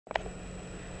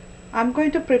I'm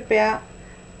going to prepare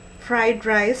fried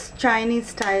rice Chinese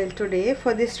style today.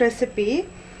 For this recipe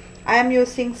I am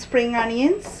using spring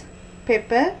onions,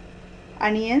 pepper,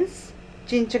 onions,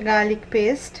 ginger garlic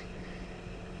paste,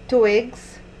 2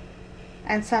 eggs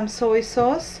and some soy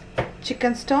sauce,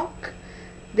 chicken stock,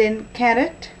 then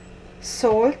carrot,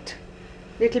 salt,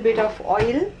 little bit of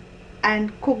oil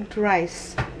and cooked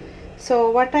rice.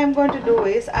 So what I'm going to do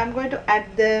is I'm going to add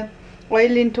the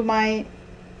oil into my,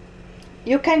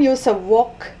 you can use a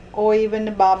wok or even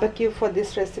a barbecue for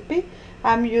this recipe.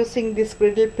 I'm using this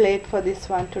griddle plate for this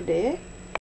one today.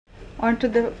 Onto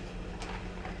the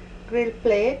grill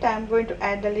plate I'm going to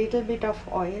add a little bit of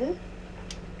oil.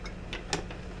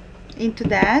 Into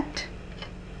that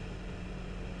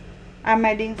I'm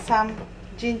adding some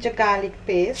ginger garlic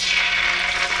paste.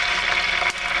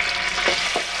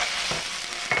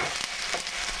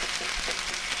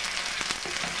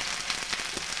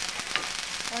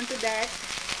 Onto that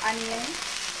onion,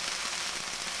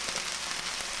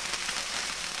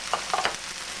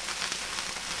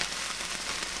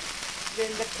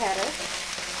 then the carrot.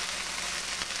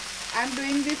 I'm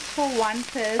doing this for one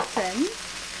person,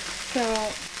 so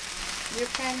you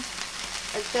can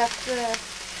adjust the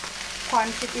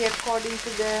quantity according to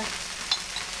the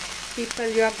people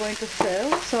you are going to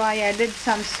serve. So I added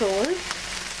some salt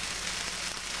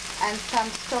and some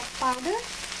stock powder,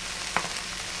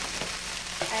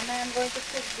 and I am going to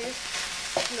cook this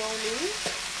slowly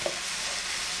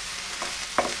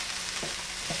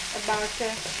about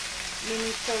a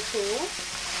minute or two.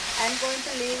 I'm going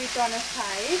to leave it on a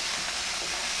side.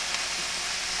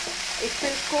 It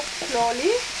will cook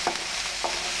slowly.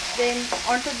 Then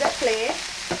onto the plate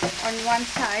on one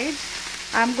side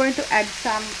I'm going to add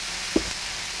some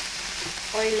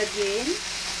oil again,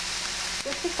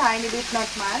 just a tiny bit, not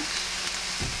much.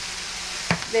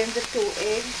 Then the 2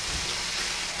 eggs.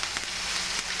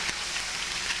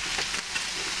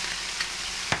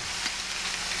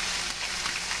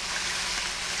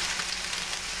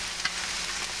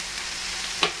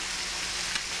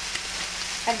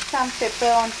 Add some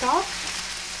pepper on top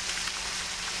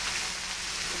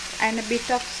and a bit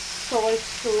of salt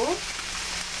too.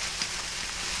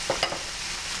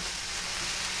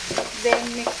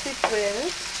 Then mix it well.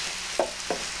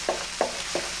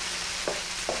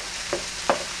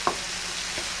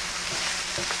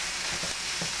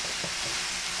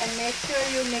 And make sure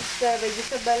you mix the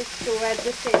vegetables too at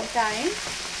the same time,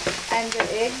 and the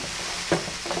eggs.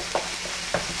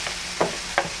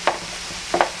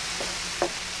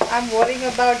 I'm worrying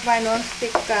about my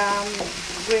non-stick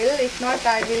grill. If not,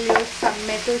 I will use some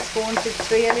metal spoons.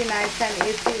 It's really nice and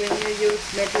easy when you use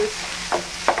metal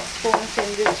spoons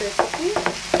in this recipe.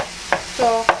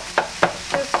 So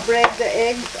just break the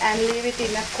eggs and leave it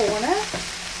in a corner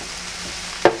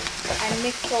and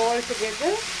mix all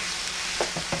together.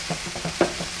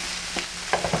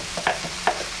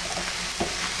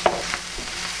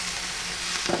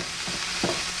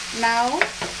 Now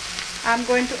I'm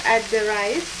going to add the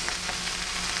rice.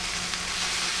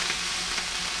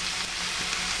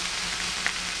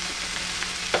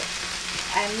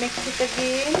 And mix it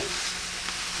again.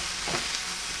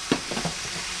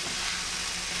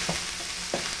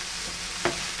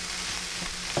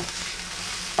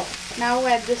 Now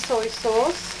add the soy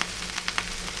sauce.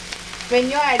 When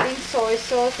you are adding soy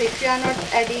sauce, if you are not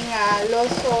adding low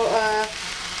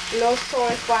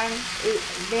salt one,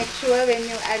 make sure when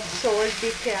you add salt be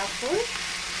careful.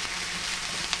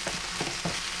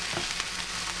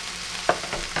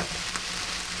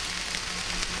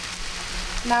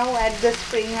 Now add the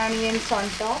spring onions on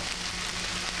top.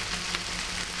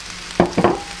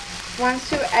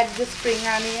 Once you add the spring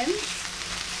onions,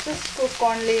 just cook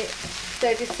only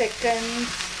 30 seconds,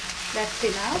 that's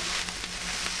enough.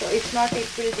 So if not, it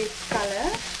will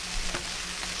discolor.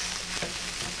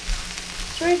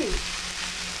 It's ready.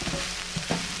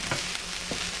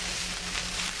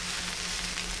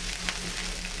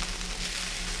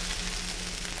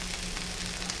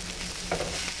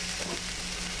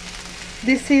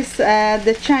 This is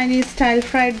the Chinese style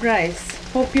fried rice.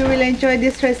 Hope you will enjoy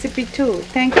this recipe too.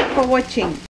 Thank you for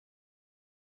watching.